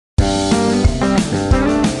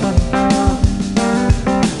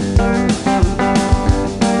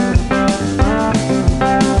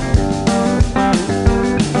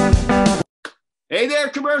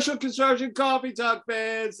Commercial Construction Coffee Talk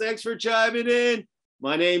fans. Thanks for chiming in.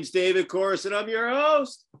 My name's David Corus, and I'm your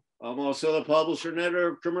host. I'm also the publisher and editor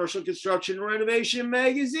of Commercial Construction Renovation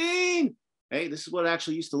Magazine. Hey, this is what it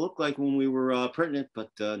actually used to look like when we were printing it, but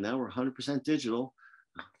now we're 100% digital.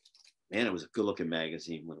 Man, it was a good-looking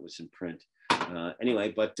magazine when it was in print.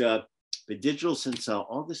 Anyway, but been digital since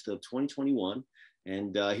August of 2021.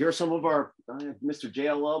 And here are some of our, Mr.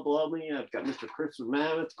 JLL below me. I've got Mr. Chris with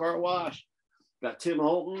Mammoth Car Wash. Got Tim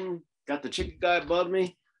Holton. Got the chicken guy above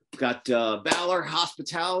me. Got Ballard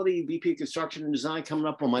Hospitality, VP Construction and Design coming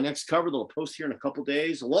up on my next cover that I'll post here in a couple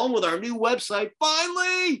days, along with our new website.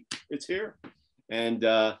 Finally, it's here. And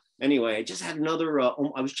anyway, I just had another,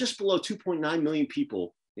 I was just below 2.9 million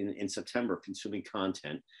people in September consuming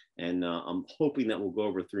content. And I'm hoping that we'll go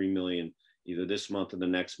over 3 million either this month or the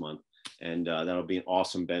next month. And that'll be an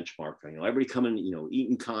awesome benchmark. Everybody coming,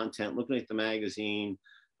 eating content, looking at the magazine.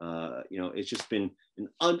 It's just been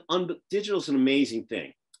digital's an amazing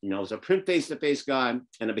thing. I was a print face-to-face guy,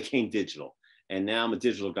 and I became digital. And now I'm a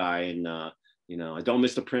digital guy, and I don't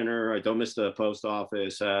miss the printer, I don't miss the post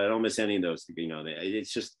office, I don't miss any of those.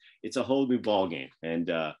 It's a whole new ball game. And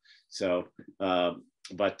hey,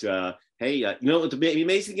 what the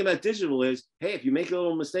amazing thing about digital is, hey, if you make a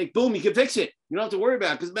little mistake, boom, you can fix it. You don't have to worry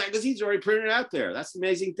about it because magazines are already printed out there. That's the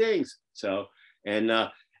amazing things. So, and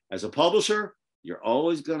as a publisher, you're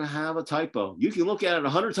always going to have a typo. You can look at it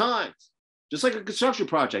 100 times, just like a construction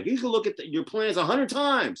project. You can look at your plans 100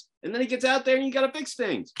 times, and then it gets out there and you got to fix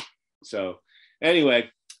things. So anyway,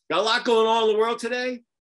 got a lot going on in the world today.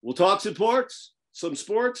 We'll talk some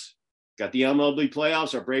sports. Got the MLB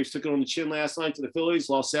playoffs. Our Braves took it on the chin last night to the Phillies,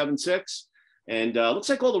 lost 7-6. And looks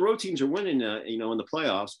like all the road teams are winning, in the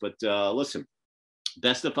playoffs. But listen,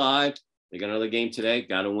 best of 5. They got another game today.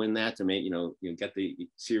 Got to win that to make, get the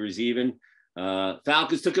series even.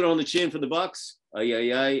 Falcons took it on the chin for the Bucks.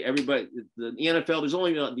 Everybody, the NFL, there's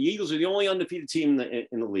only the Eagles are the only undefeated team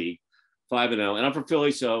in the league, 5-0. And I'm from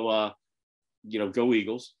Philly, so go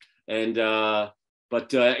Eagles. And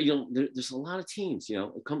there's a lot of teams. It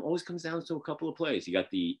always comes down to a couple of plays. You got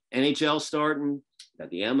the NHL starting, you got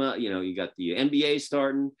the you got the NBA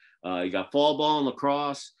starting, you got fall ball and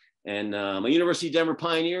lacrosse. And my University of Denver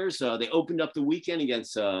Pioneers, they opened up the weekend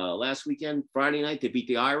against last weekend, Friday night, they beat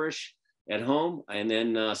the Irish at home. And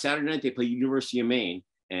then Saturday night, they play University of Maine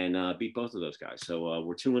and beat both of those guys. So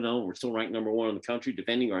we're 2-0. We're still ranked number 1 in the country,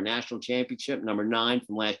 defending our national championship, number 9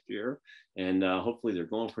 from last year. And hopefully they're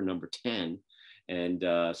going for number 10. And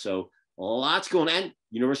so lots going on.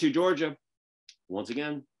 University of Georgia, once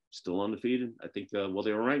again, still undefeated. I think, they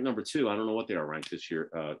were ranked number 2. I don't know what they are ranked this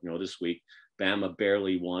year, this week. Bama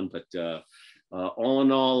barely won, but all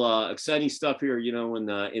in all, exciting stuff here, in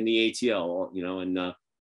the ATL, and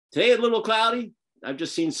today a little cloudy. I've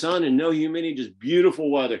just seen sun and no humidity, just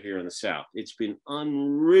beautiful weather here in the South. It's been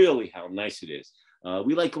unreally how nice it is.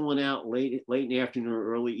 We like going out late in the afternoon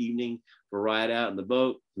or early evening for a ride out in the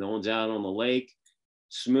boat. No one's out on the lake.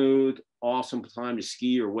 Smooth, awesome time to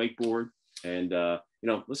ski or wakeboard. And,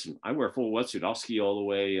 listen, I wear a full wetsuit. I'll ski all the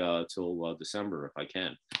way till December if I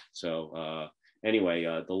can. So anyway,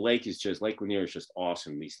 the lake Lanier is just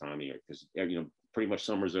awesome this time of year because, pretty much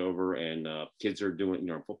summer's over and kids are doing,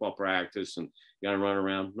 football practice and you got to run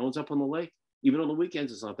around. No one's up on the lake. Even on the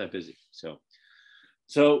weekends, it's not that busy. So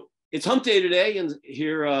it's hump day today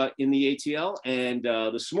here in the ATL. And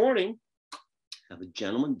this morning, I have a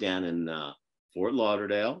gentleman down in Fort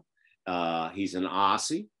Lauderdale. He's an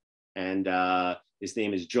Aussie, and his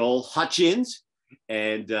name is Joel Hutchins,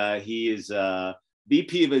 and he is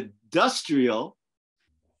VP of Industrial.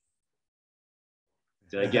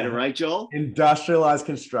 Did I get it right, Joel? Industrialized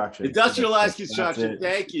Construction. Industrialized Construction.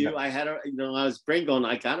 Thank you. I had I was brain going.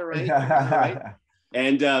 I got it right.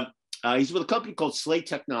 And he's with a company called Slate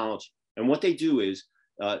Technology, and what they do is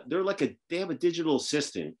they have a digital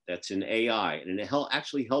assistant that's in AI, and it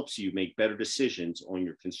actually helps you make better decisions on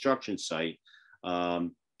your construction site,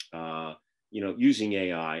 using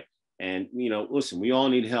AI. And, listen, we all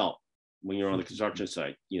need help when you're on the construction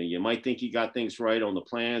site. You might think you got things right on the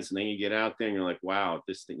plans, and then you get out there and you're like, wow,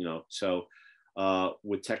 this thing, So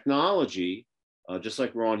with technology, just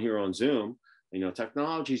like we're on here on Zoom,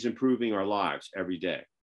 technology is improving our lives every day.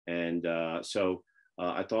 And so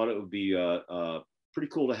I thought it would be pretty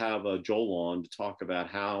cool to have Joel on to talk about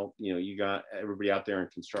how, you got everybody out there in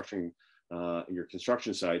construction, your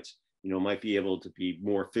construction sites, might be able to be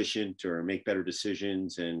more efficient or make better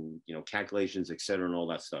decisions and, calculations, et cetera, and all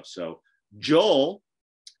that stuff. So Joel,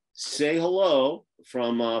 say hello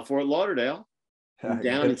from Fort Lauderdale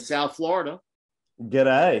down in South Florida.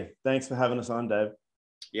 G'day. Thanks for having us on, Dave.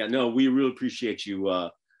 Yeah, no, we really appreciate you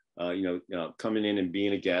coming in and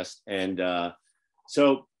being a guest. And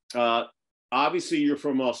so obviously you're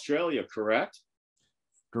from Australia, correct?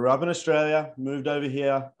 Grew up in Australia, moved over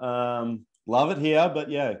here. Love it here, but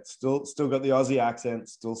yeah, still got the Aussie accent,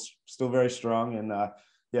 still very strong, and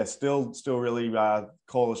still really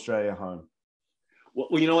call Australia home.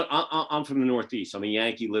 Well, you know what? I'm from the Northeast. I'm a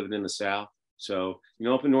Yankee living in the South. So,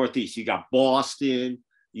 up in Northeast, you got Boston,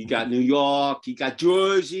 you got New York, you got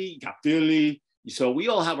Jersey, you got Philly. So we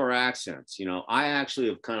all have our accents. I actually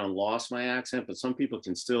have kind of lost my accent, but some people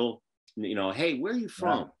can still, hey, where are you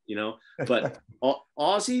from? But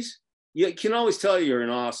Aussies, you can always tell you're an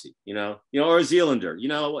Aussie, or a Zealander,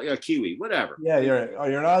 a Kiwi, whatever. Yeah, you're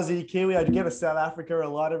an Aussie, Kiwi. I get a South Africa a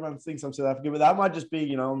lot. Everyone thinks I'm South African, but that might just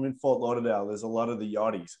be, I'm in Fort Lauderdale. There's a lot of the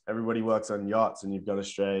yachties. Everybody works on yachts, and you've got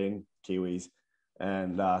Australian, Kiwis,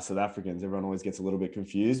 and South Africans. Everyone always gets a little bit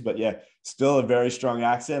confused, but yeah, still a very strong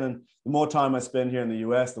accent. And the more time I spend here in the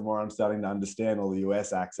US, the more I'm starting to understand all the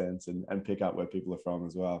US accents and pick up where people are from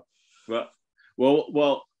as well.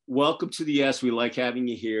 Well, welcome to the S. We like having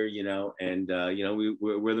you here, and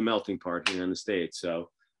we're the melting pot here in the States. So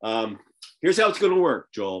here's how it's going to work,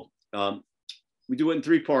 Joel. We do it in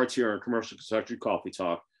 3 parts here on Commercial Construction Coffee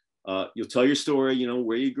Talk. You'll tell your story,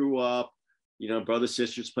 where you grew up, brothers,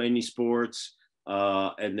 sisters playing these sports,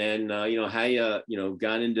 and then how you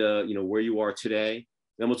got into where you are today.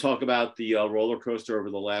 Then we'll talk about the roller coaster over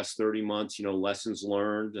the last 30 months, lessons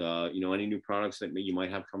learned, any new products that you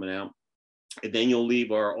might have coming out. And then you'll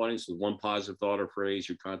leave our audience with one positive thought or phrase,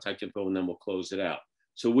 your contact info, and then we'll close it out.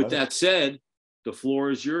 So with that said, the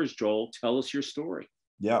floor is yours, Joel. Tell us your story.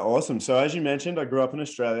 Yeah, awesome. So as you mentioned, I grew up in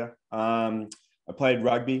Australia. I played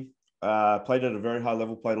rugby, played at a very high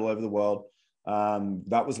level, played all over the world.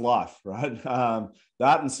 That was life, right?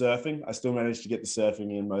 That and surfing. I still managed to get the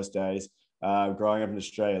surfing in most days. Growing up in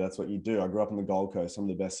Australia, that's what you do. I grew up on the Gold Coast, some of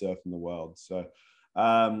the best surf in the world. So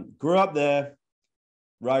grew up there.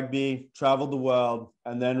 Rugby, traveled the world,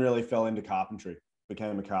 and then really fell into carpentry,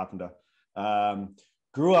 became a carpenter.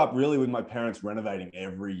 Grew up really with my parents renovating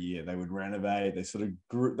every year. They would renovate,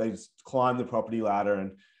 they climbed the property ladder,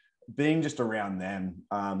 and being just around them,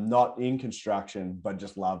 not in construction, but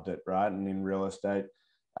just loved it, right? And in real estate.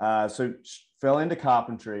 So fell into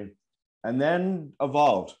carpentry and then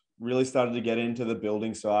evolved, really started to get into the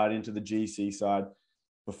building side, into the GC side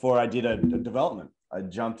before I did a development. I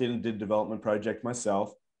jumped in and did a development project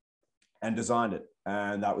myself and designed it.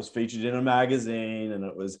 And that was featured in a magazine. And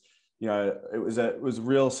it was, it was a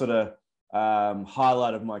real sort of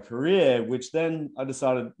highlight of my career, which then I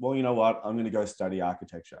decided, well, you know what, I'm going to go study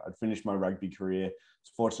architecture. I'd finished my rugby career. I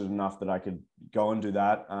was fortunate enough that I could go and do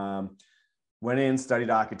that. Went in, studied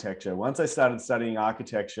architecture. Once I started studying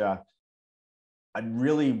architecture, I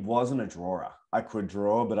really wasn't a drawer. I could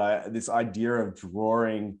draw, but this idea of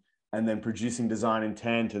drawing and then producing design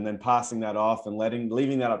intent and then passing that off and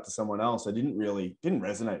leaving that up to someone else, didn't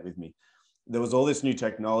resonate with me. There was all this new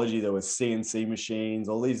technology. There was CNC machines,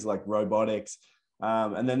 all these like robotics.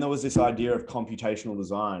 And then there was this idea of computational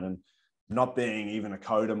design, and not being even a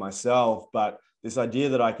coder myself, but this idea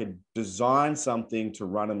that I could design something to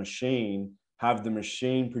run a machine, have the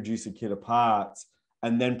machine produce a kit of parts,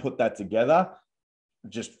 and then put that together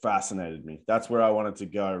just fascinated me. That's where I wanted to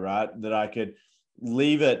go, right? That I could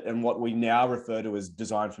leave it and what we now refer to as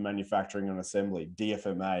design for manufacturing and assembly,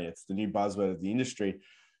 DFMA. It's the new buzzword of the industry.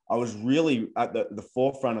 I was really at the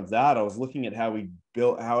forefront of that. I was looking at how we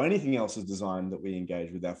built, how anything else is designed that we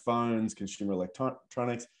engage with, our phones, consumer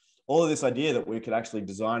electronics, all of this idea that we could actually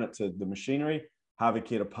design it to the machinery, have a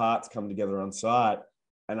kit of parts come together on site.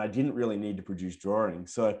 And I didn't really need to produce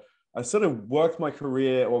drawings. So I sort of worked my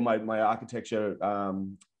career or my architecture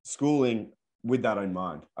schooling with that in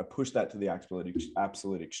mind. I pushed that to the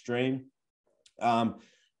absolute extreme.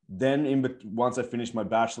 Then once I finished my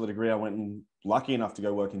bachelor degree, I went and lucky enough to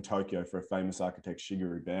go work in Tokyo for a famous architect,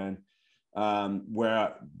 Shigeru Ban,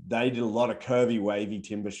 where they did a lot of curvy, wavy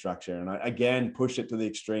timber structure. And I, again, pushed it to the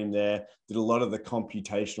extreme there, did a lot of the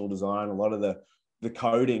computational design, a lot of the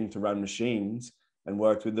coding to run machines, and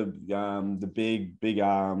worked with the big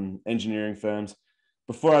engineering firms.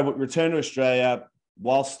 Before I returned to Australia,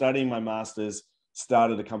 while studying my master's,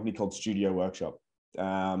 started a company called Studio Workshop.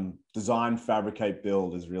 Design, fabricate,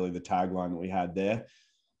 build is really the tagline that we had there.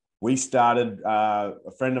 We started,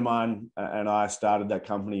 a friend of mine and I started that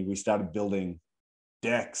company. We started building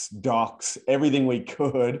decks, docks, everything we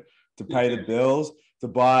could to pay the bills,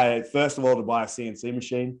 first of all, to buy a CNC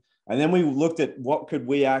machine. And then we looked at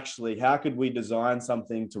how could we design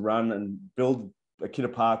something to run and build a kit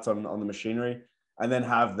of parts on the machinery, and then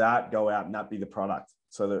have that go out and that be the product.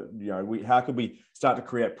 so that, you know, how could we start to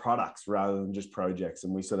create products rather than just projects?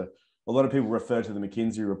 And we sort of, a lot of people refer to the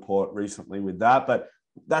McKinsey report recently with that, but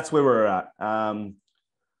that's where we're at.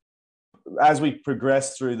 As we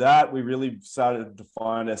progressed through that, we really started to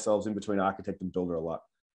find ourselves in between architect and builder a lot.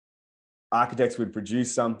 Architects would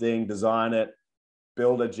produce something, design it,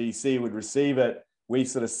 builder, GC would receive it. We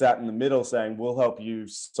sort of sat in the middle saying, we'll help you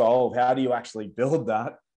solve, how do you actually build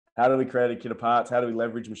that? How do we create a kit of parts? How do we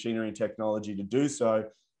leverage machinery and technology to do so?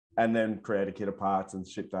 And then create a kit of parts and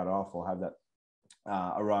ship that off or have that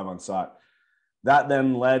arrive on site. That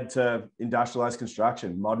then led to industrialized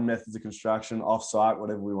construction, modern methods of construction, off-site,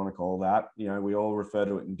 whatever we want to call that. You know, we all refer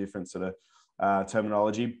to it in different sort of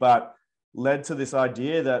terminology, but led to this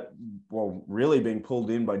idea that, well, really being pulled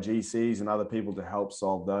in by GCs and other people to help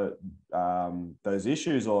solve those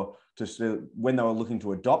issues, or to, when they were looking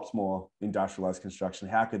to adopt more industrialized construction,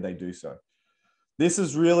 how could they do so? This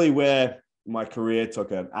is really where my career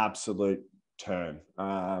took an absolute turn.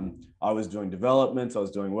 I was doing developments. I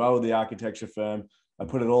was doing well with the architecture firm. I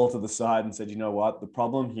put it all to the side and said, you know what? The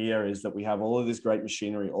problem here is that we have all of this great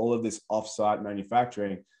machinery, all of this off-site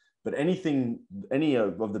manufacturing, but any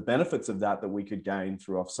of the benefits of that we could gain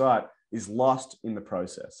through off-site is lost in the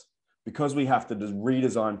process, because we have to just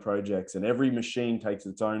redesign projects and every machine takes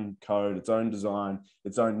its own code, its own design,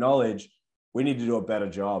 its own knowledge. We need to do a better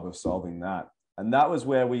job of solving that. And that was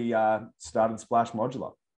where we started Splash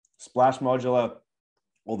Modular. Splash Modular,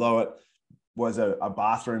 although it was a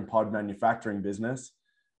bathroom pod manufacturing business,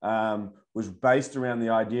 was based around the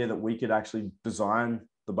idea that we could actually design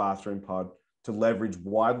the bathroom pod to leverage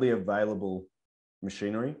widely available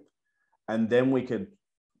machinery. And then we could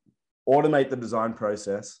automate the design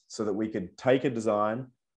process so that we could take a design,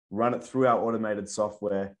 run it through our automated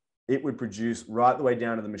software. It would produce right the way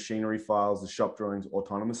down to the machinery files, the shop drawings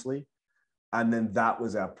autonomously. And then that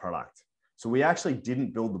was our product. So we actually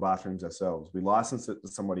didn't build the bathrooms ourselves. We licensed it to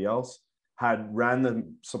somebody else, ran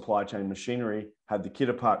the supply chain machinery, had the kit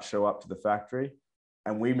of parts show up to the factory,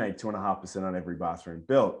 and we made 2.5% on every bathroom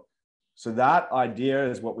built. So that idea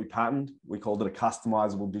is what we patented. We called it a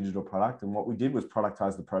customizable digital product. And what we did was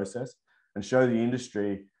productize the process and show the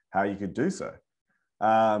industry how you could do so.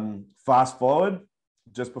 Fast forward,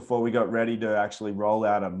 just before we got ready to actually roll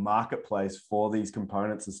out a marketplace for these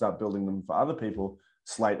components and start building them for other people,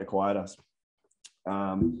 Slate acquired us.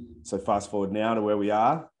 So fast forward now to where we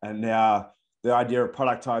are. And now the idea of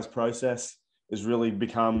productized process has really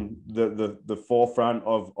become the forefront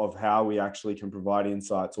of how we actually can provide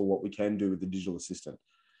insights, or what we can do with the digital assistant.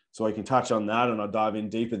 So I can touch on that and I'll dive in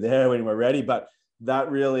deeper there when we're ready. But that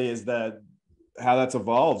really is how that's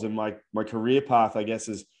evolved. And my career path, I guess,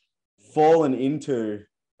 has fallen into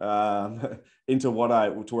where I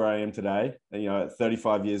am today. And, you know, at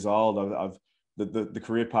 35 years old, the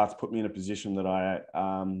career path put me in a position that I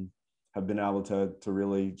have been able to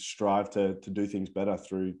really strive to do things better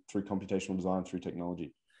through computational design, through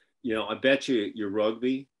technology. You know, I bet your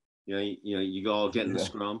rugby, you all get in the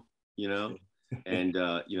scrum, and,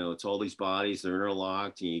 it's all these bodies, they're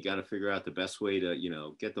interlocked, and you got to figure out the best way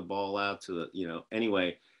to, get the ball out to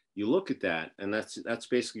anyway, you look at that, and that's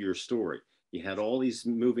basically your story. You had all these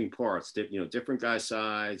moving parts, different guys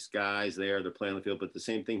there, they're playing on the field, but the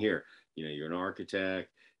same thing here. You're an architect,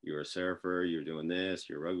 you're a surfer, you're doing this,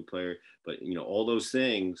 you're a rugby player, but all those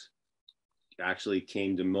things actually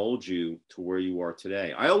came to mold you to where you are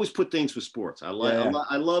today. I always put things with sports. I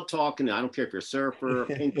love talking. I don't care if you're a surfer, a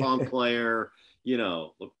ping pong player,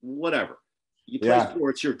 whatever. You play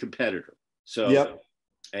sports, you're a competitor. So,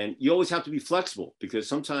 and you always have to be flexible, because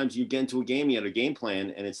sometimes you get into a game, you have a game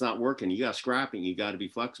plan and it's not working. You got scrapping. You got to be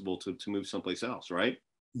flexible to move someplace else, right?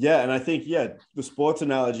 Yeah. And I think, the sports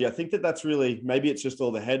analogy, I think that's really, maybe it's just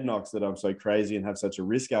all the head knocks that I'm so crazy and have such a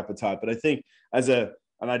risk appetite. But I think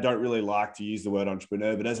and I don't really like to use the word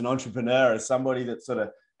entrepreneur, but as an entrepreneur, as somebody that sort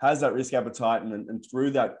of has that risk appetite and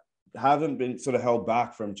through that haven't been sort of held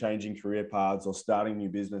back from changing career paths or starting new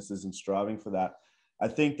businesses and striving for that, I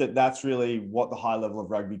think that's really what the high level of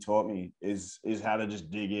rugby taught me is how to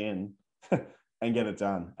just dig in and get it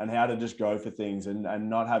done, and how to just go for things and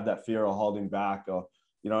not have that fear of holding back, or,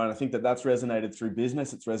 and I think that's resonated through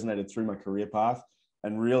business. It's resonated through my career path,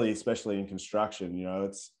 and really, especially in construction,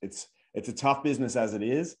 it's a tough business as it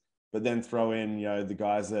is, but then throw in, the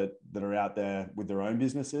guys that are out there with their own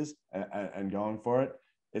businesses and going for it.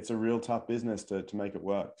 It's a real tough business to make it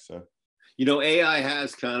work. So, AI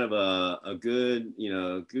has kind of a good,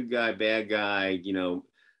 good guy, bad guy,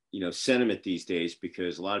 sentiment these days,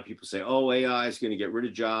 because a lot of people say, oh, AI is going to get rid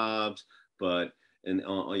of jobs, but,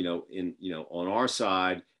 on our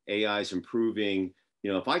side, AI is improving.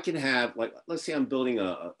 If I can have, like, let's say I'm building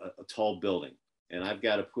a tall building, and I've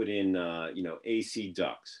got to put in, AC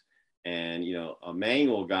ducts, and, a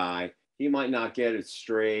manual guy, he might not get it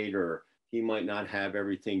straight, or he might not have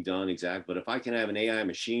everything done exact. But if I can have an AI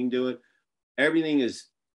machine do it, everything is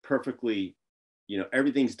perfectly,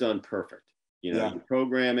 everything's done perfect. Yeah. You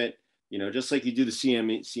program it, just like you do the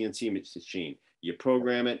CNC machine. You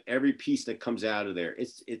program it, every piece that comes out of there,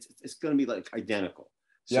 it's going to be like identical.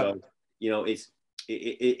 So,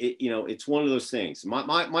 it's one of those things.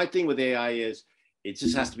 My thing with AI is it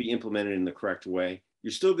just has to be implemented in the correct way.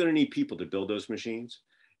 You're still going to need people to build those machines.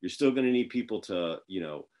 You're still going to need people to,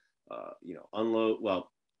 unload.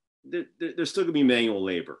 Well, there's still going to be manual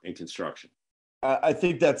labor in construction. I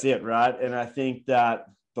think that's it, right? And I think that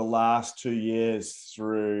the last 2 years,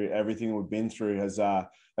 through everything we've been through,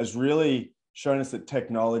 has really shown us that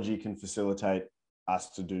technology can facilitate us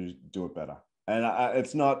to do it better. And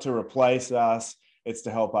it's not to replace us; it's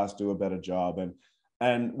to help us do a better job.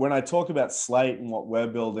 And when I talk about Slate and what we're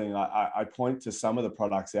building, I point to some of the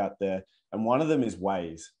products out there, and one of them is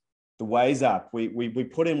Waze. The Waze app. We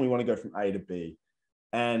put in, we want to go from A to B,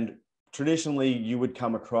 and traditionally you would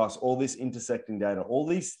come across all this intersecting data, all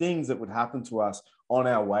these things that would happen to us on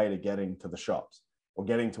our way to getting to the shops or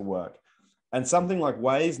getting to work. And something like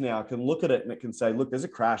Waze now can look at it and it can say, look, there's a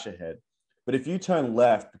crash ahead. But if you turn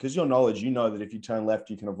left, because your knowledge, you know that if you turn left,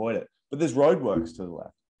 you can avoid it. But there's roadworks to the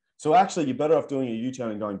left. So actually, you're better off doing a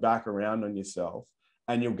U-turn and going back around on yourself,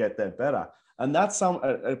 and you'll get there better. And that's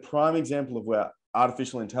a prime example of where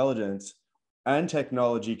artificial intelligence and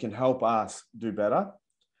technology can help us do better.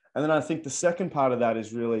 And then I think the second part of that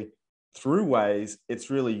is really through Waze, it's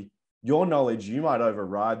really your knowledge. You might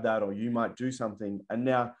override that, or you might do something. And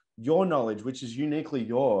now your knowledge, which is uniquely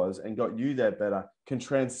yours and got you there better, can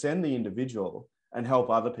transcend the individual and help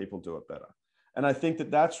other people do it better. And I think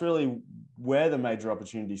that that's really where the major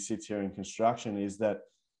opportunity sits here in construction, is that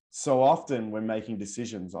so often we're making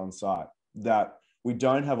decisions on site that we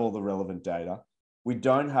don't have all the relevant data. We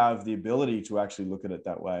don't have the ability to actually look at it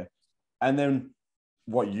that way. And then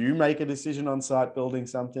what you make a decision on site building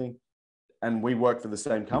something, and we work for the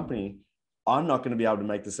same company, I'm not going to be able to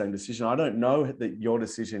make the same decision. I don't know that your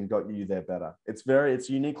decision got you there better. It's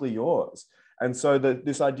uniquely yours. And so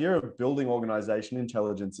this idea of building organization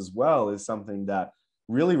intelligence as well is something that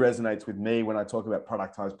really resonates with me when I talk about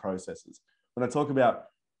productized processes. When I talk about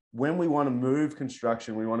when we want to move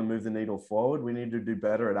construction, we want to move the needle forward, we need to do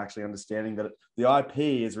better at actually understanding that the IP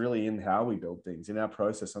is really in how we build things, in our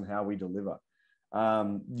process, on how we deliver.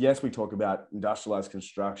 Yes, we talk about industrialized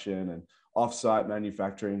construction and offsite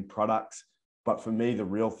manufacturing products, but for me, the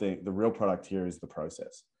real product here is the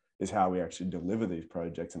process, is how we actually deliver these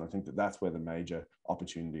projects. And I think that that's where the major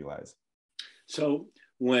opportunity lies. So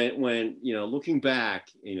when looking back,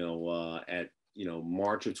 at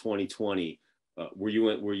March of 2020, were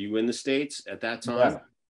you in the States at that time?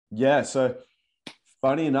 Yeah. So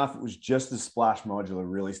funny enough, it was just as Splash Modular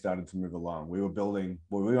really started to move along. We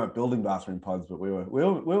weren't building bathroom pods, but we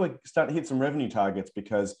were starting to hit some revenue targets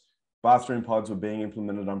because bathroom pods were being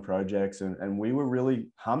implemented on projects, and we were really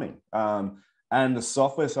humming. And the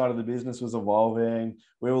software side of the business was evolving.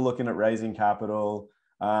 We were looking at raising capital.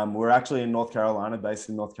 We're actually in North Carolina, based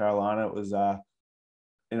in North Carolina. It was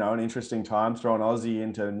an interesting time throwing Aussie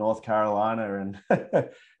into North Carolina, and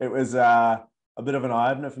it was a bit of an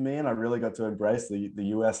eye-opener for me, and I really got to embrace the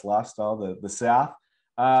US lifestyle, the South.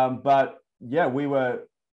 But yeah, we were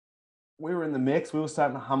in the mix. We were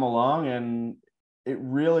starting to hum along, and it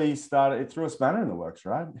really started. It threw a spanner in the works,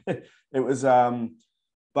 right? It was,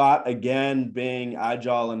 but again, being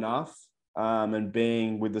agile enough and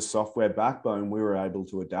being with the software backbone, we were able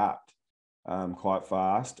to adapt quite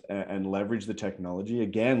fast and leverage the technology.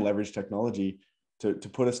 Again, leverage technology to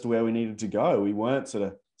put us to where we needed to go. We weren't sort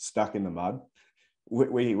of stuck in the mud.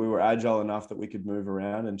 We were agile enough that we could move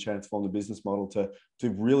around and transform the business model to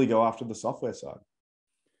really go after the software side.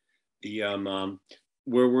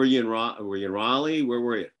 Where were you in Raleigh? Were you in Raleigh? Where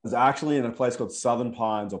were you? I was actually in a place called Southern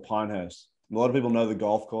Pines, or Pinehurst. A lot of people know the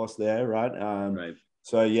golf course there, right? Right.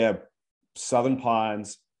 So yeah, Southern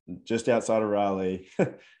Pines, just outside of Raleigh.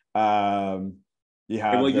 You have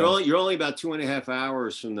you're only about 2.5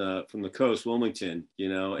 hours from the coast, Wilmington. So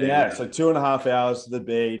 2.5 hours to the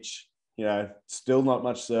beach. Still not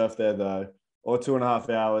much surf there though, or 2.5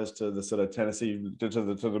 hours to the sort of Tennessee to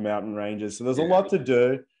the mountain ranges. So there's a lot to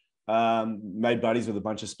do. Made buddies with a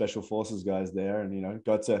bunch of special forces guys there, and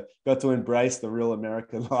got to embrace the real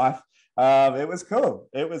American life. It was cool.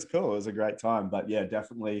 It was a great time. But yeah,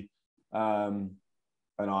 definitely an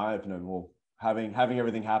eye-opener. Well, having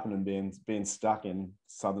everything happen and being stuck in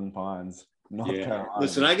Southern Pines, North Carolina.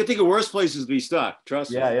 Listen, I can think of worse places to be stuck.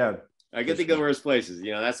 Trust me. Yeah. I can think of worse places.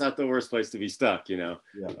 That's not the worst place to be stuck. Yeah.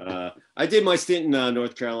 I did my stint in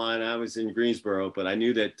North Carolina. I was in Greensboro, but I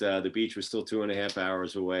knew that the beach was still 2.5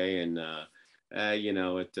 hours away, and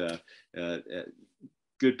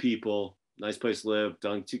good people, nice place to live.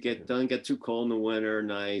 Don't get too cold in the winter.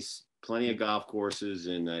 Nice, plenty of golf courses,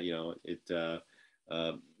 and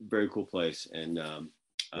very cool place. And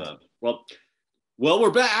well,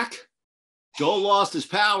 we're back. Joel lost his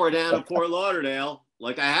power down in Fort Lauderdale.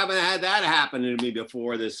 Like, I haven't had that happen to me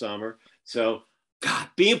before this summer. So, God,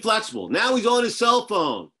 being flexible. Now he's on his cell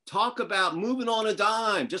phone. Talk about moving on a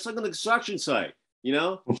dime, just like on the construction site,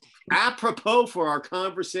 apropos for our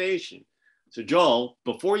conversation. So, Joel,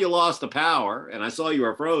 before you lost the power, and I saw you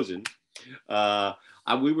were frozen,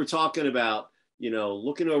 we were talking about,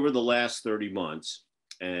 looking over the last 30 months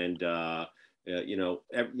and,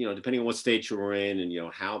 depending on what state you were in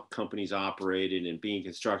and, how companies operated and being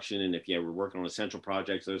construction. And if you were working on essential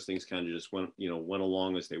projects, those things kind of just went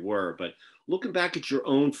along as they were. But looking back at your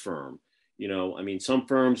own firm, some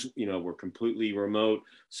firms, were completely remote.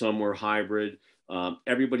 Some were hybrid.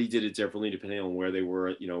 Everybody did it differently depending on where they were,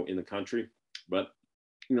 in the country. But,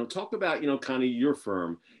 talk about, kind of your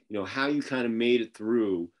firm, how you kind of made it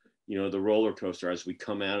through, the roller coaster as we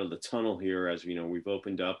come out of the tunnel here, as we've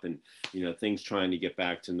opened up and, things trying to get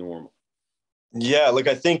back to normal. Yeah, look,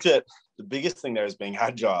 I think that the biggest thing there is being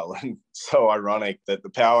agile, and so ironic that the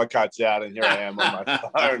power cuts out and here I am on my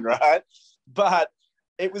phone, right? But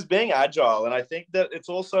it was being agile, and I think that it's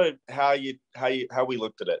also how we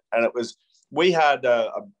looked at it. And it was, we had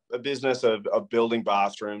a business of building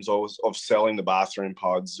bathrooms, or of selling the bathroom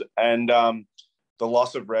pods, and the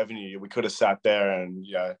loss of revenue, we could have sat there and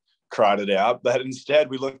cried it out, but instead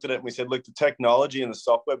we looked at it and we said, look, the technology and the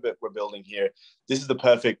software that we're building here, this is the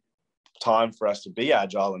perfect time for us to be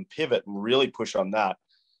agile and pivot and really push on that.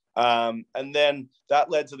 And then that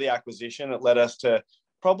led to the acquisition. It led us to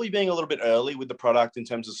probably being a little bit early with the product in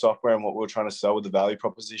terms of software and what we were trying to sell with the value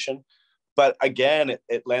proposition. But again,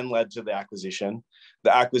 it then led to the acquisition.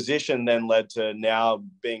 The acquisition then led to now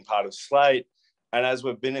being part of Slate. And as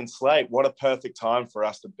we've been in Slate, what a perfect time for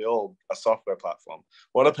us to build a software platform.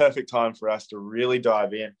 What a perfect time for us to really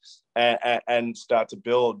dive in and start to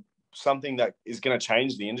build something that is going to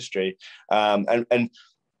change the industry. And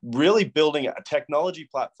really building a technology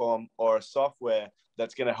platform or a software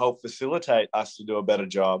that's going to help facilitate us to do a better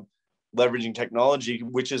job, leveraging technology,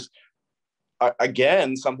 which is,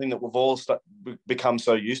 again, something that we've all become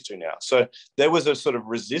so used to now. So there was a sort of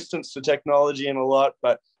resistance to technology in a lot,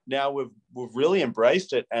 but now we've really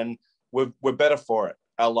embraced it, and we're better for it.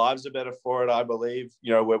 Our lives are better for it, I believe.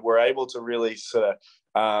 We're able to really sort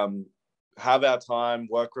of have our time,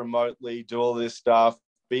 work remotely, do all this stuff,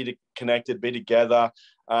 be connected, be together.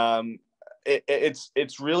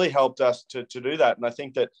 It's really helped us to do that. And I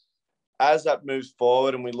think that as that moves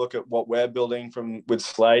forward and we look at what we're building with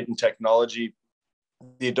Slate and technology,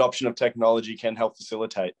 the adoption of technology can help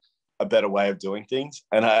facilitate a better way of doing things.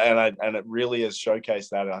 And it really has showcased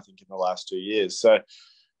that, I think, in the last 2 years. So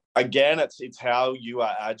again, it's how you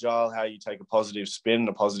are agile, how you take a positive spin,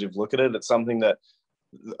 a positive look at it. It's something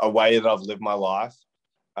a way that I've lived my life.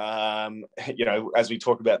 As we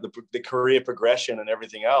talk about the career progression and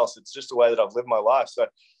everything else, it's just a way that I've lived my life. So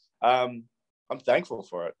I'm thankful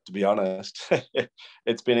for it, to be honest.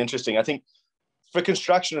 It's been interesting. I think for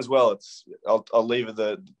construction as well, I'll leave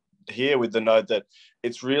it here with the note that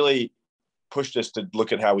it's really pushed us to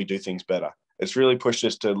look at how we do things better. It's really pushed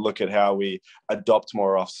us to look at how we adopt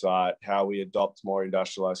more offsite, how we adopt more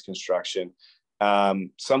industrialized construction.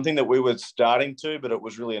 Something that we were starting to, but it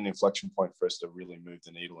was really an inflection point for us to really move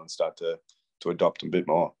the needle and start to adopt a bit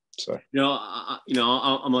more. So,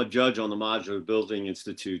 I'm a judge on the Modular Building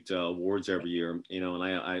Institute awards every year, and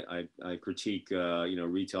I critique,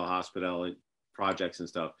 retail hospitality projects and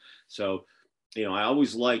stuff. So, I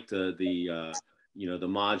always like the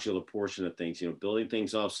modular portion of things, building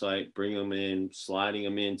things offsite, bring them in, sliding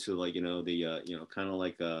them into kind of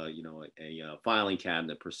like a filing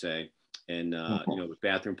cabinet per se. And, with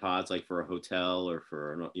bathroom pods, like for a hotel or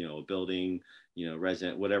for, a building,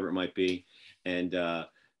 resident, whatever it might be. And,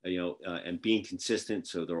 and being consistent.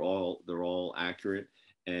 So they're all accurate.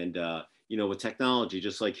 And, with technology,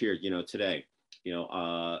 just like here, today,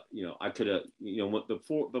 I could have,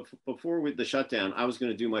 before with the shutdown, I was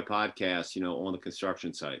going to do my podcast, on the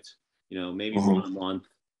construction sites, maybe once a month.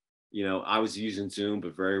 I was using Zoom,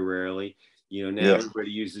 but very rarely. Now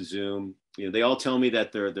everybody uses Zoom. They all tell me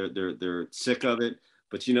that they're sick of it,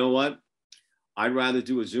 but you know what? I'd rather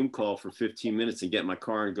do a Zoom call for 15 minutes and get in my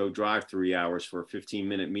car and go drive 3 hours for a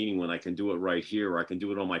 15-minute meeting when I can do it right here, or I can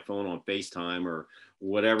do it on my phone on FaceTime or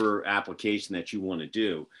whatever application that you want to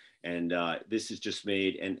do. And this is just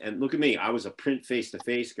made, and look at me, I was a print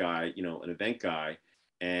face-to-face guy, you know, an event guy,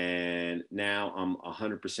 and now I'm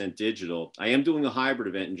 100% digital. I am doing a hybrid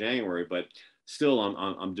event in January, but still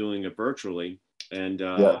I'm doing it virtually. And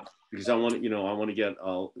because I want to, you know, I want to get,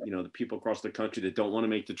 you know, the people across the country that don't want to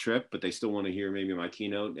make the trip, but they still want to hear maybe my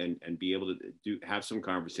keynote and be able to have some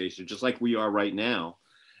conversation, just like we are right now.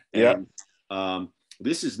 And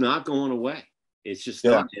this is not going away. It's just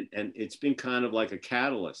not, and it's been kind of like a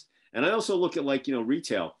catalyst. And I also look at, like, you know,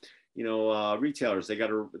 retail, you know, retailers, they got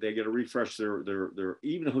to refresh their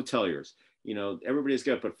even hoteliers, you know, everybody's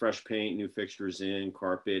got to put fresh paint, new fixtures in,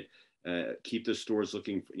 carpet, keep the stores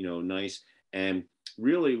looking, you know, nice. And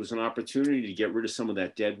really, it was an opportunity to get rid of some of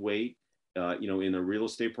that dead weight, you know, in the real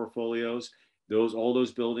estate portfolios. All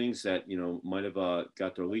those buildings that, you know, might have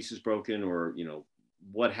got their leases broken, or, you know,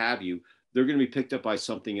 what have you, they're going to be picked up by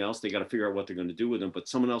something else. They got to figure out what they're going to do with them, but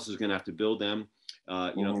someone else is going to have to build them.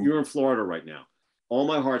 You know, you're in Florida right now. All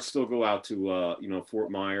my hearts still go out to, you know, Fort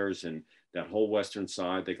Myers and that whole western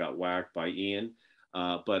side. They got whacked by Ian.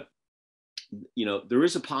 But, you know, there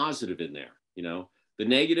is a positive in there. You know, the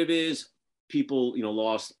negative is people, you know,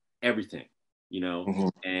 lost everything, you know,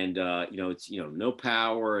 and, you know, it's, you know, no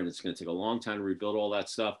power, and it's going to take a long time to rebuild all that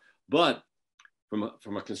stuff. But from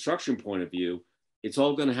a construction point of view, it's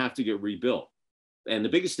all going to have to get rebuilt. And the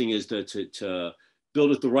biggest thing is to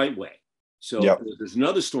build it the right way. So if there's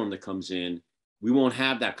another storm that comes in, we won't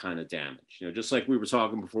have that kind of damage. You know, just like we were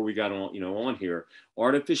talking before we got on, you know, on here,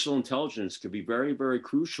 artificial intelligence could be very, very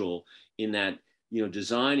crucial in that, you know,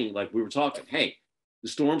 designing, like we were talking, hey, the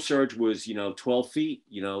storm surge was, you know, 12 feet,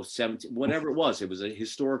 you know, 17, whatever it was a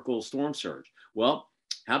historical storm surge. Well,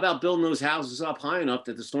 how about building those houses up high enough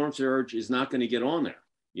that the storm surge is not going to get on there,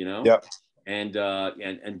 you know? And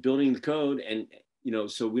building the code, and, you know,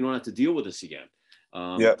 so we don't have to deal with this again.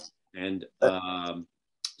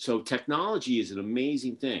 So technology is an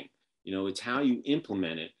amazing thing. You know, it's how you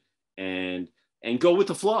implement it and go with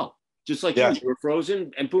the flow. Just like you were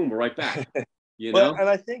frozen, and boom, we're right back. You know, and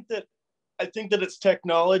I think that it's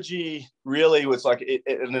technology really was like it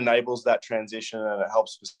enables that transition, and it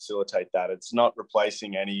helps facilitate that. It's not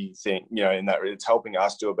replacing anything, you know, in that it's helping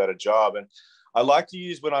us do a better job. And I like to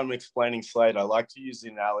use, when I'm explaining Slate, I like to use the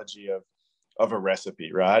analogy of a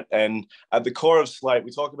recipe, right? And at the core of Slate,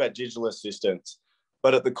 we talk about digital assistants,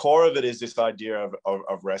 but at the core of it is this idea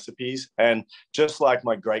of recipes. And just like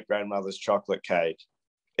my great grandmother's chocolate cake,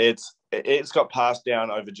 it's got passed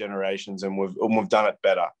down over generations, and we've done it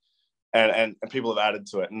better, and people have added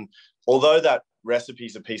to it. And although that recipe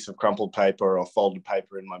is a piece of crumpled paper or folded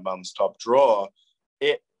paper in my mum's top drawer,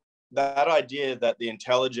 that idea that the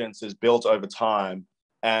intelligence is built over time,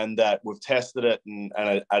 and that we've tested it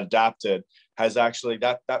and adapted, has actually,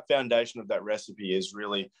 that foundation of that recipe is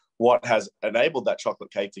really what has enabled that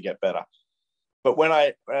chocolate cake to get better. But when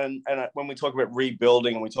we talk about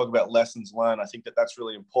rebuilding and we talk about lessons learned, I think that that's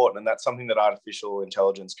really important, and that's something that artificial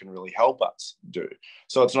intelligence can really help us do.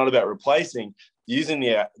 So it's not about replacing. Using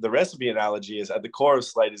the recipe analogy, is at the core of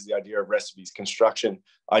Slate is the idea of recipes, construction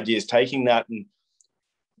ideas, taking that and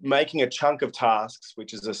making a chunk of tasks,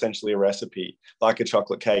 which is essentially a recipe, like a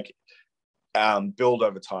chocolate cake, build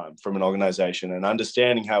over time from an organization, and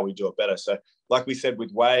understanding how we do it better. So like we said,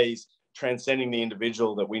 with ways, transcending the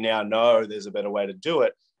individual, that we now know there's a better way to do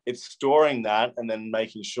it, it's storing that and then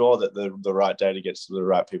making sure that the right data gets to the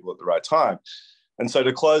right people at the right time. And so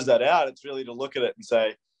to close that out, it's really to look at it and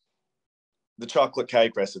say, the chocolate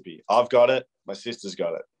cake recipe, I've got it, my sister's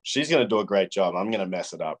got it. She's going to do a great job. I'm going to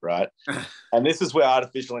mess it up, right? And this is where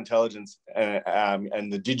artificial intelligence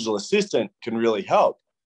and the digital assistant can really help.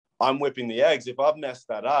 I'm whipping the eggs. If I've messed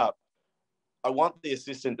that up, I want the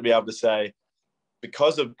assistant to be able to say,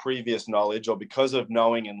 because of previous knowledge or because of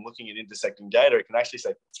knowing and looking at intersecting data, it can actually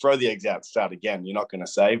say, throw the eggs out, start again. You're not going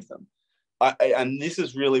to save them. And this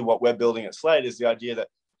is really what we're building at Slate, is the idea that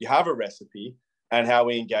you have a recipe, and how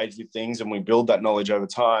we engage with things and we build that knowledge over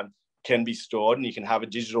time can be stored, and you can have a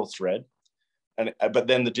digital thread. But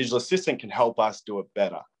then the digital assistant can help us do it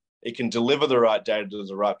better. It can deliver the right data to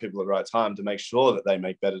the right people at the right time to make sure that they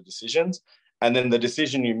make better decisions. And then the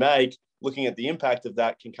decision you make, looking at the impact of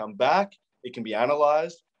that, can come back, it can be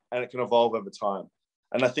analyzed, and it can evolve over time.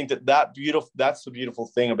 And I think that's the beautiful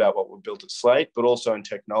thing about what we've built at Slate, but also in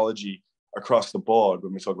technology across the board.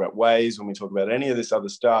 When we talk about Waze, when we talk about any of this other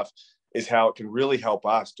stuff, is how it can really help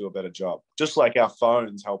us do a better job. Just like our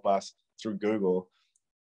phones help us through Google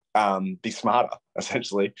be smarter,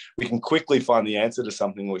 essentially. We can quickly find the answer to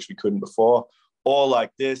something which we couldn't before. Or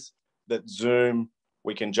like this, that Zoom,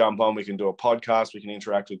 we can jump on, we can do a podcast, we can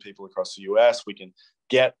interact with people across the US, we can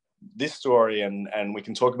get this story and we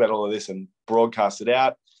can talk about all of this and broadcast it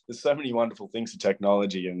out. There's so many wonderful things to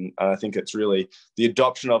technology, and I think it's really, the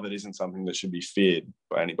adoption of it isn't something that should be feared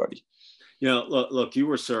by anybody. You know, look, you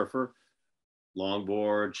were a surfer,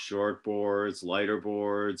 longboards, short boards, lighter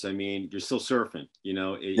boards. I mean, you're still surfing. You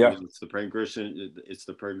know, it's the progression. It's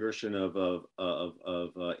the progression of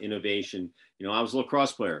innovation. You know, I was a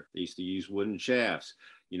lacrosse player. They used to use wooden shafts.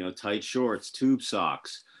 You know, tight shorts, tube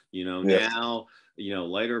socks. You know, now, you know,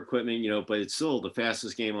 lighter equipment. You know, but it's still the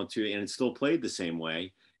fastest game on two, and it's still played the same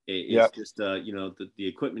way. It's just, you know, the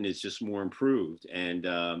equipment is just more improved. And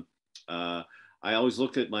I always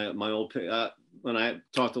look at my old, when I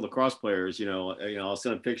talk to lacrosse players, you know, I'll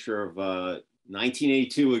send a picture of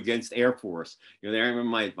 1982 against Air Force. You know, there I remember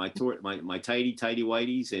my tidy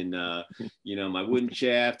whities and, you know, my wooden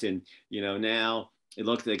shaft. And, you know, now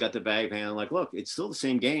they got the bag hand. Like, look, it's still the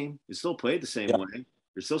same game. It's still played the same way.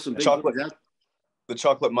 There's still some big the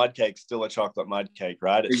chocolate mud cake's still a chocolate mud cake,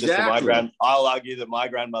 right? It's just that I'll argue that my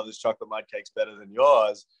grandmother's chocolate mud cake's better than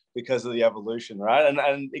yours because of the evolution, right?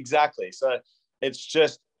 And exactly. So it's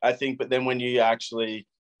just, I think, but then when you actually,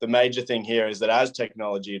 the major thing here is that as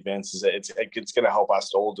technology advances, it's going to help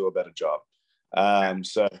us to all do a better job.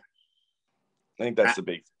 So I think that's the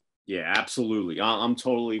big thing. Yeah, absolutely. I'm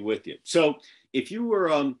totally with you. So if you were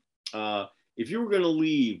going to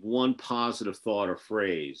leave one positive thought or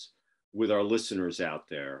phrase with our listeners out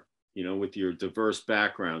there, you know, with your diverse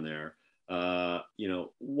background there, you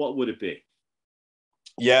know, what would it be?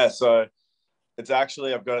 Yeah, so it's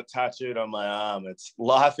actually, I've got it tattooed on my arm. It's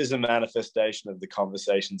life is a manifestation of the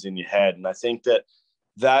conversations in your head. And I think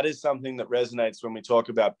that is something that resonates when we talk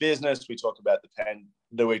about business. We talk about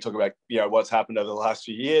we talk about, you know, what's happened over the last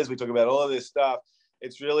few years. We talk about all of this stuff.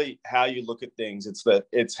 It's really how you look at things.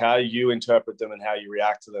 It's how you interpret them and how you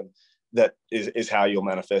react to them that is how you'll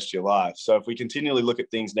manifest your life. So if we continually look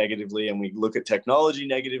at things negatively and we look at technology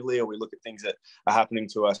negatively, or we look at things that are happening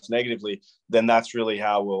to us negatively, then that's really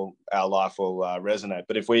how our life will resonate.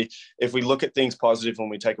 But if we look at things positive and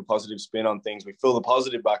we take a positive spin on things, we fill the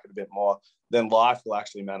positive bucket a bit more, then life will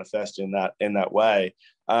actually manifest in that way.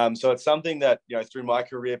 So it's something that, you know, through my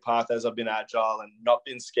career path, as I've been agile and not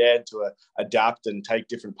been scared to adapt and take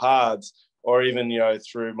different paths, or even, you know,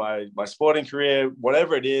 through my sporting career,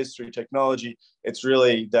 whatever it is, through technology, it's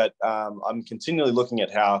really that I'm continually looking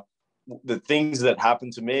at how the things that happen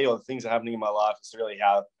to me or the things that are happening in my life is really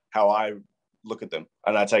how I look at them,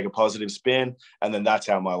 and I take a positive spin, and then that's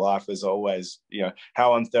how my life is always, you know,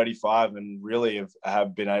 how I'm 35 and really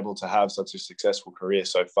have been able to have such a successful career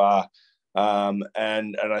so far. And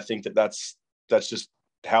I think that's just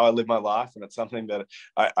how I live my life, and it's something that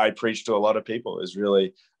I preach to a lot of people, is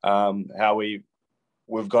really how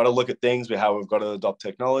we've got to look at things, how we've got to adopt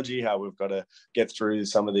technology, how we've got to get through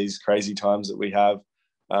some of these crazy times that we have.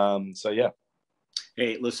 So yeah.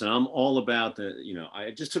 Hey, listen, I'm all about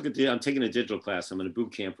I'm taking a digital class. I'm in a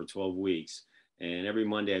boot camp for 12 weeks, and every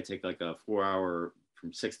Monday I take like a 4-hour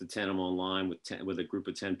from 6 to 10. I'm online with a group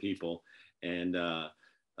of 10 people, and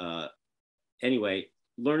anyway,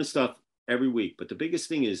 learning stuff every week. But the biggest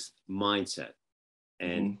thing is mindset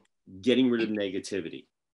and getting rid of negativity.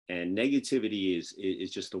 And negativity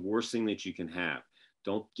is just the worst thing that you can have.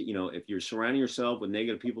 Don't, you know, if you're surrounding yourself with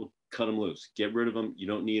negative people, cut them loose. Get rid of them. You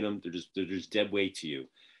don't need them. They're just dead weight to you.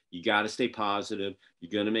 You got to stay positive.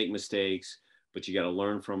 You're going to make mistakes, but you got to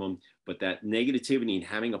learn from them. But that negativity and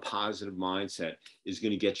having a positive mindset is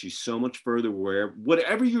going to get you so much further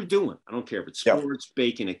whatever you're doing. I don't care if it's sports,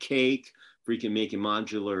 baking a cake, freaking making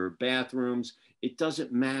modular bathrooms. It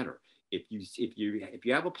doesn't matter. If you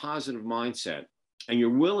have a positive mindset and you're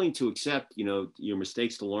willing to accept, you know, your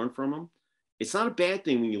mistakes to learn from them, it's not a bad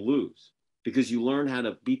thing when you lose, because you learn how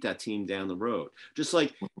to beat that team down the road. Just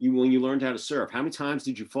like when you learned how to surf, how many times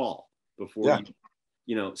did you fall before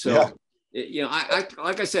you know? So, you know, I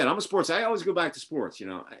like I said, I'm a sports. I always go back to sports. You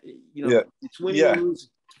know, it's winning or losing.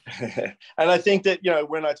 And I think that, you know,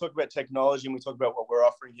 when I talk about technology and we talk about what we're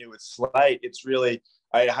offering here with Slate, it's really,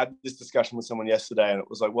 I had this discussion with someone yesterday, and it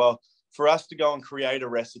was like, well, for us to go and create a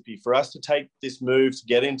recipe, for us to take this move to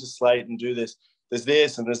get into Slate and do this, there's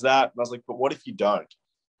this and there's that. And I was like, but what if you don't?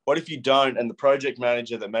 What if you don't? And the project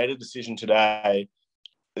manager that made a decision today,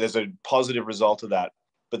 there's a positive result of that,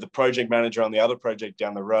 but the project manager on the other project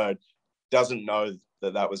down the road doesn't know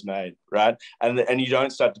that was made, right? And you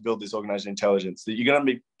don't start to build this organizational intelligence, that you're going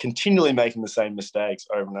to be continually making the same mistakes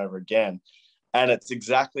over and over again. And it's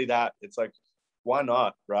exactly that. It's like, why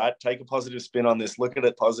not, right? Take a positive spin on this, look at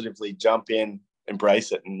it positively, jump in,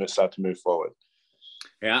 embrace it, and start to move forward.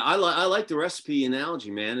 Yeah, I like the recipe analogy,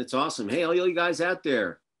 man. It's awesome. Hey, all you guys out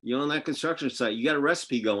there, you know, on that construction site, you got a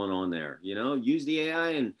recipe going on there. You know, use the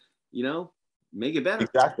AI and make it better.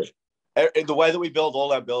 Exactly. The way that we build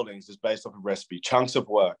all our buildings is based off a recipe, chunks of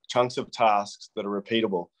work, chunks of tasks that are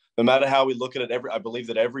repeatable. No matter how we look at it, I believe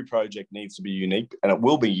that every project needs to be unique, and it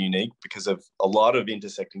will be unique because of a lot of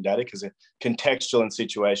intersecting data, because of contextual and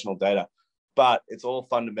situational data. But it's all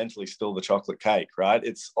fundamentally still the chocolate cake, right?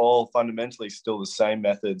 It's all fundamentally still the same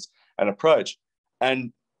methods and approach.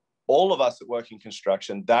 And all of us that work in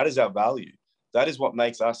construction, that is our value. That is what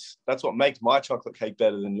makes us, that's what makes my chocolate cake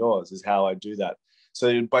better than yours, is how I do that.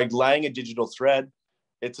 So by laying a digital thread,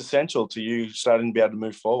 it's essential to you starting to be able to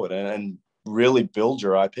move forward and really build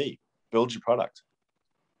your IP, build your product.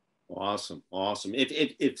 Awesome.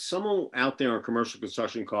 If someone out there on Commercial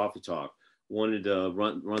Construction Coffee Talk wanted to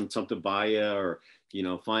run something by you, or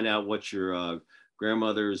find out what your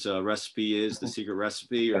grandmother's recipe is, the secret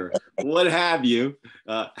recipe, or what have you,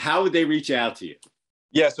 how would they reach out to you?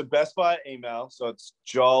 Yeah, so best by email. So it's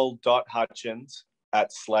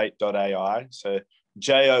joel.hutchins@slate.ai. So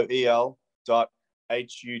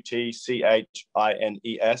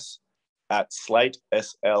joel.hutchines@slate,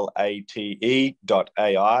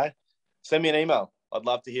 SLATE.ai. Send me an email. I'd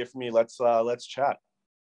love to hear from you. Let's chat.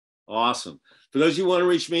 Awesome. For those of you who want to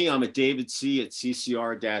reach me, I'm at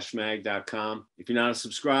davidc@ccr-mag.com. If you're not a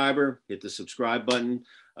subscriber, hit the subscribe button.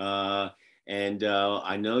 And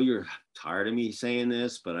I know you're tired of me saying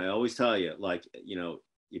this, but I always tell you,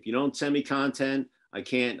 if you don't send me content, I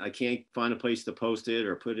can't find a place to post it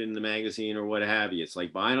or put it in the magazine or what have you. It's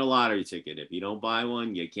like buying a lottery ticket. If you don't buy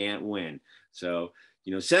one, you can't win. So,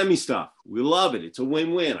 send me stuff. We love it. It's a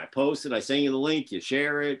win-win. I post it, I send you the link, you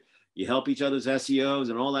share it, you help each other's SEOs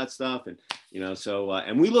and all that stuff. And,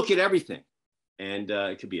 and we look at everything. And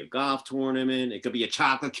it could be a golf tournament. It could be a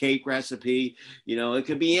chocolate cake recipe. It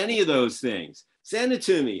could be any of those things. Send it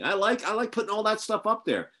to me. I like putting all that stuff up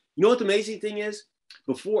there. You know what the amazing thing is?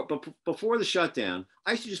 Before the shutdown,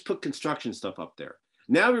 I used to just put construction stuff up there.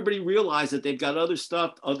 Now everybody realized that they've got other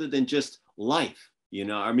stuff other than just life,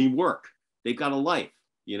 work. They've got a life,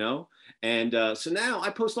 And so now I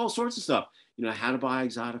post all sorts of stuff, how to buy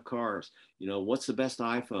exotic cars, what's the best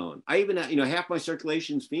iPhone. I even have, half my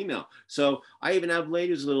circulation is female. So I even have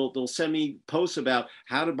ladies that'll send me posts about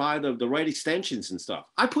how to buy the right extensions and stuff.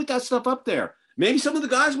 I put that stuff up there. Maybe some of the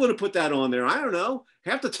guys would have put that on there. I don't know.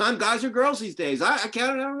 Half the time guys are girls these days. I can't,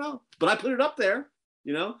 I don't know, but I put it up there,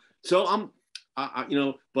 so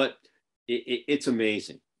but it's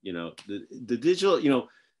amazing. The digital,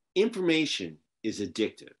 information is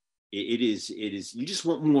addictive. It is, you just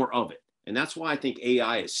want more of it. And that's why I think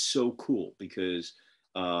AI is so cool, because,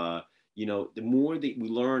 the more that we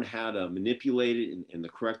learn how to manipulate it in the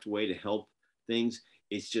correct way to help things,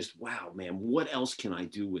 it's just, wow, man, what else can I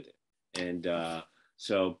do with it? And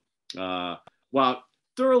well,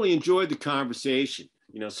 thoroughly enjoyed the conversation.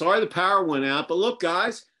 Sorry the power went out, but look,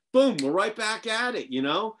 guys, boom, we're right back at it.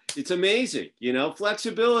 It's amazing.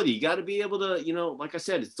 Flexibility. You got to be able to, like I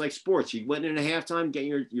said, it's like sports. You went in a halftime,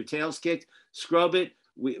 getting your tails kicked, scrub it.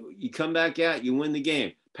 You come back out, you win the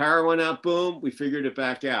game. Power went out, boom, we figured it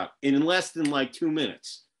back out in less than 2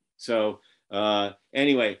 minutes. So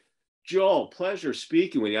anyway, Joel, pleasure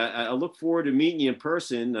speaking with you. I look forward to meeting you in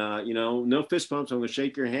person. No fist bumps. I'm going to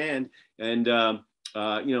shake your hand. And,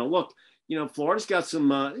 look, Florida's got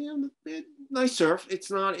some, nice surf.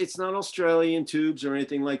 It's not Australian tubes or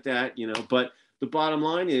anything like that, but the bottom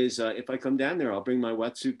line is, if I come down there, I'll bring my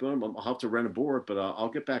wetsuit. Boom. I'll have to rent a board, but I'll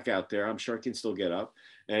get back out there. I'm sure I can still get up.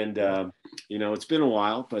 And, it's been a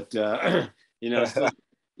while, but, still,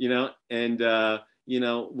 and,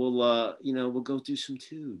 we'll go do some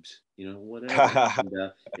tubes, whatever.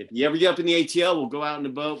 And, if you ever get up in the ATL, we'll go out in the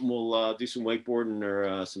boat and we'll do some wakeboarding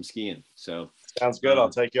or some skiing. So sounds good. I'll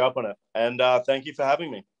take you up on it. And thank you for having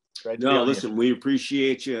me. Great to be on listen, here. We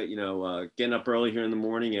appreciate you, getting up early here in the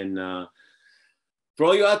morning. And for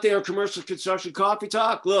all you out there in Commercial Construction Coffee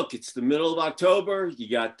Talk, look, it's the middle of October. You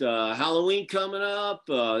got Halloween coming up.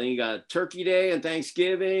 Then you got Turkey Day and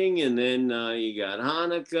Thanksgiving. And then you got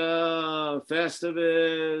Hanukkah,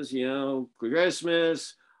 Festivus,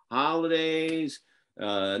 Christmas, holidays.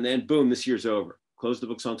 And then, boom, this year's over. Close the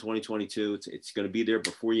books on 2022. It's going to be there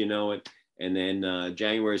before you know it. And then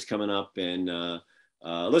January is coming up. And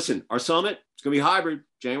listen, our summit, it's going to be hybrid,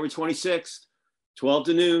 January 26th, 12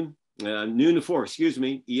 to noon. Noon to 4,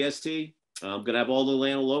 EST. I'm going to have all the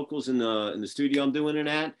Atlanta locals in the studio I'm doing it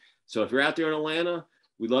at. So if you're out there in Atlanta,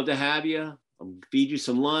 we'd love to have you. I'll feed you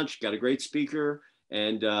some lunch. Got a great speaker.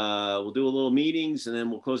 And we'll do a little meetings, and then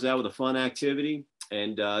we'll close it out with a fun activity.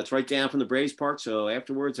 And it's right down from the Braves Park. So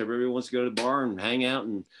afterwards, everybody wants to go to the bar and hang out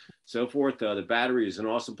and so forth. The Battery is an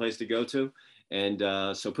awesome place to go to. And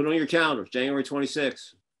so put it on your calendar, January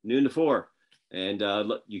 26th, noon to 4. And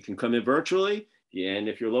look, you can come in virtually. And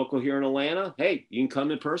if you're local here in Atlanta, hey, you can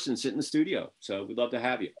come in person, sit in the studio. So we'd love to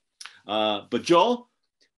have you. But Joel,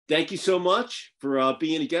 thank you so much for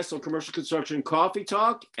being a guest on Commercial Construction Coffee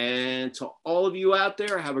Talk. And to all of you out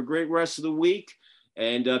there, have a great rest of the week.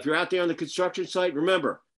 And if you're out there on the construction site,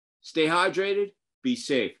 remember, stay hydrated, be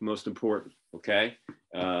safe, most important, okay?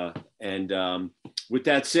 With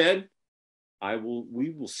that said, we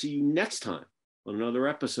will see you next time on another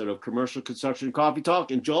episode of Commercial Construction Coffee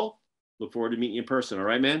Talk. And Joel, look forward to meeting you in person. All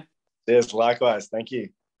right, man? Yes, likewise. Thank you.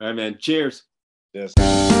 All right, man. Cheers. Yes.